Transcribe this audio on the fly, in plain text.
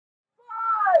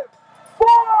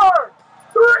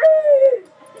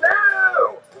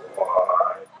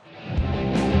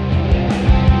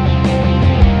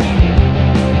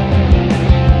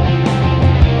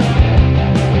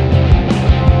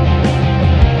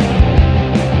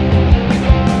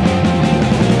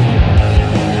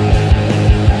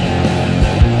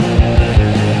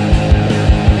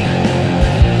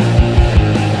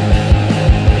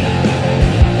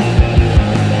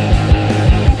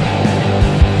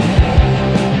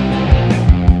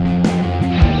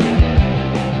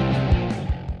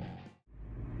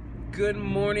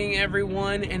morning,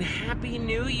 everyone, and Happy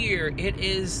New Year. It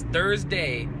is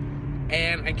Thursday,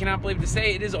 and I cannot believe to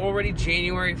say it is already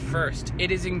January 1st.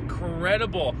 It is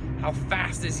incredible how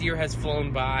fast this year has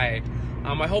flown by.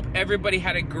 I hope everybody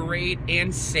had a great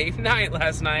and safe night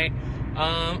last night.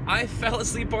 I fell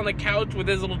asleep on the couch with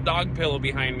this little dog pillow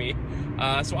behind me,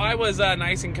 so I was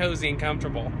nice and cozy and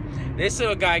comfortable. This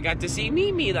little guy got to see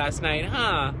Mimi last night,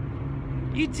 huh?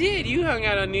 You did. You hung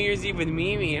out on New Year's Eve with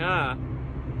Mimi, huh?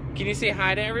 Can you say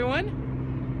hi to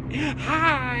everyone?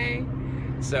 Hi!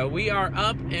 So we are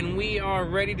up and we are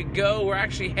ready to go. We're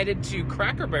actually headed to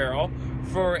Cracker Barrel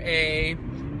for a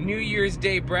New Year's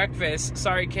Day breakfast.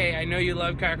 Sorry, Kay, I know you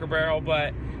love Cracker Barrel,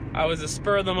 but I was a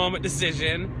spur-of-the-moment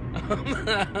decision.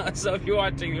 So if you're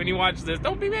watching, when you watch this,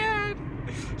 don't be mad.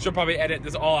 She'll probably edit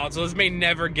this all out, so this may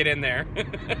never get in there.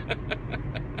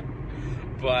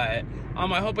 But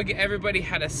I hope everybody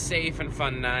had a safe and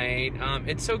fun night.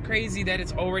 It's so crazy that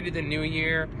it's already the new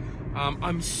year.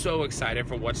 I'm so excited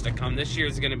for what's to come. This year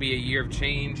is going to be a year of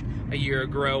change, a year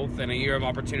of growth, and a year of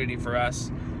opportunity for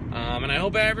us. And I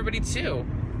hope everybody too.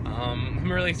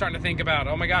 I'm really starting to think about,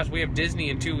 oh my gosh, we have Disney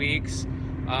in 2 weeks.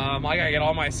 I gotta get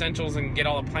all my essentials and get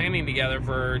all the planning together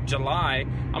for July.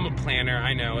 I'm a planner,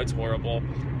 I know, it's horrible.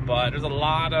 But there's a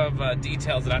lot of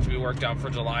details that have to be worked out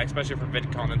for July, especially for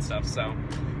VidCon and stuff, so.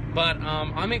 But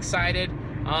I'm excited.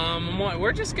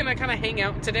 We're just gonna kind of hang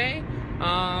out today.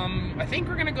 I think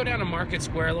we're gonna go down to Market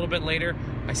Square a little bit later.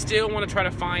 I still want to try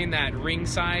to find that ring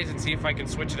size and see if I can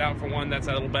switch it out for one that's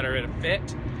a little better at a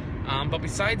fit. But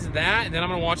besides that, then I'm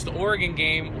gonna watch the Oregon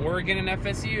game, Oregon and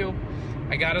FSU.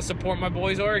 I gotta support my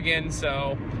boys, Oregon,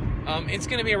 so it's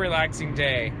gonna be a relaxing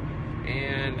day.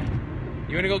 And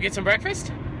you wanna go get some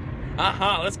breakfast?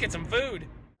 Let's get some food.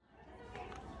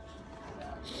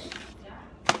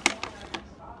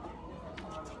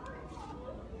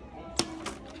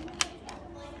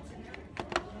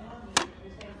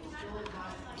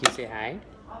 Can you say hi?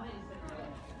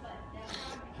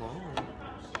 Oh.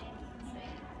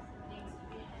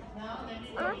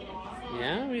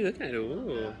 Yeah, what are you looking at?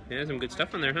 Ooh, yeah, some good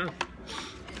stuff on there, huh?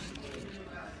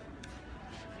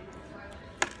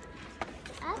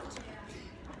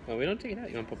 Well, we don't take it out.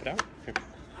 You want to pop it out? Here.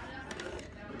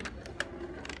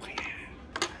 Oh, yeah.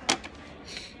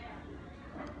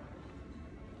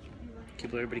 Can you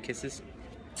blow everybody kisses?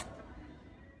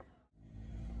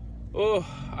 Oh,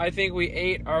 I think we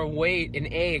ate our weight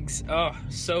in eggs. Oh,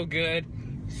 so good.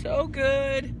 So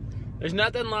good. There's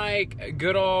nothing like a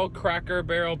good old Cracker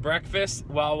Barrel breakfast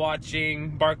while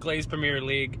watching Barclays Premier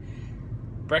League.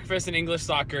 Breakfast and English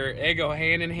soccer, they go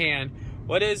hand in hand.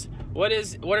 What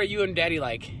are you and Daddy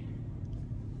like?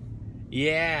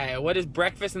 Yeah, what is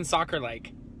breakfast and soccer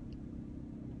like?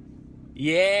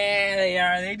 Yeah, they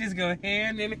are. They just go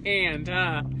hand in hand,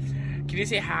 huh? Can you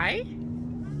say hi?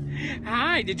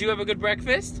 Hi, did you have a good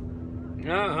breakfast?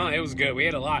 Oh, it was good. We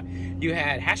had a lot. You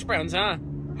had hash browns, huh?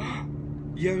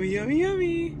 Yummy, yummy,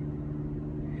 yummy.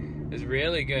 It was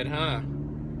really good, huh?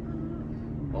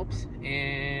 Oops.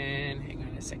 And hang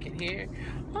on a second here.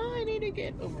 Oh, I need to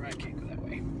get over. I can't go that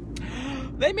way.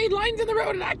 They made lines in the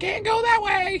road and I can't go that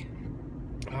way.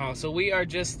 Oh, so we are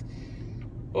just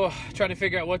trying to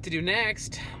figure out what to do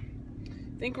next.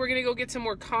 I think we're gonna go get some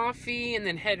more coffee and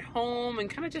then head home and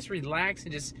kind of just relax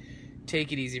and just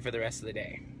take it easy for the rest of the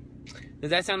day.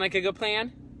 Does that sound like a good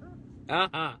plan?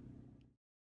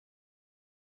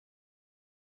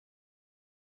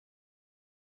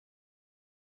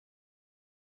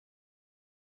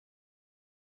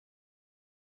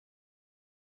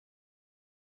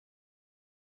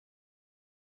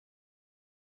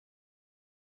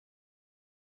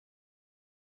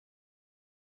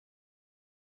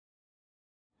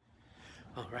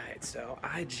 Alright, so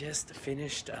I just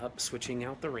finished up switching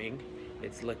out the ring.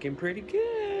 It's looking pretty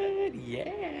good.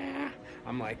 Yeah,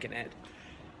 I'm liking it.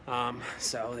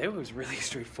 So it was really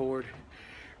straightforward,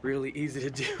 really easy to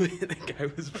do. The guy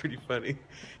was pretty funny.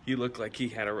 He looked like he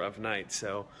had a rough night.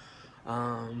 So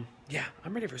yeah,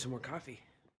 I'm ready for some more coffee.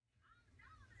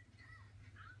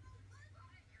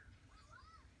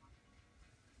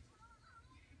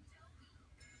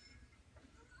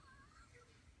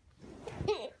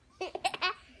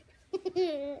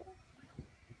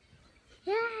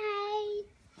 Hi.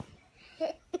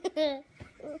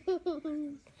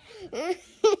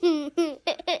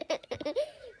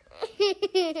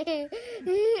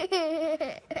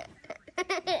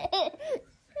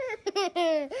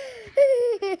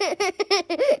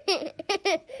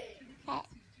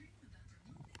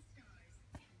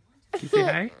 Can you say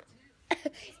hi?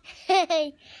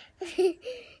 Hey.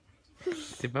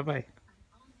 Say bye-bye.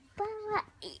 Bye.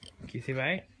 Can you say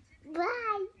bye?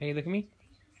 Bye. Hey, look at me.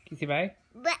 Can you say bye?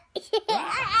 Bye.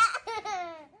 Hey.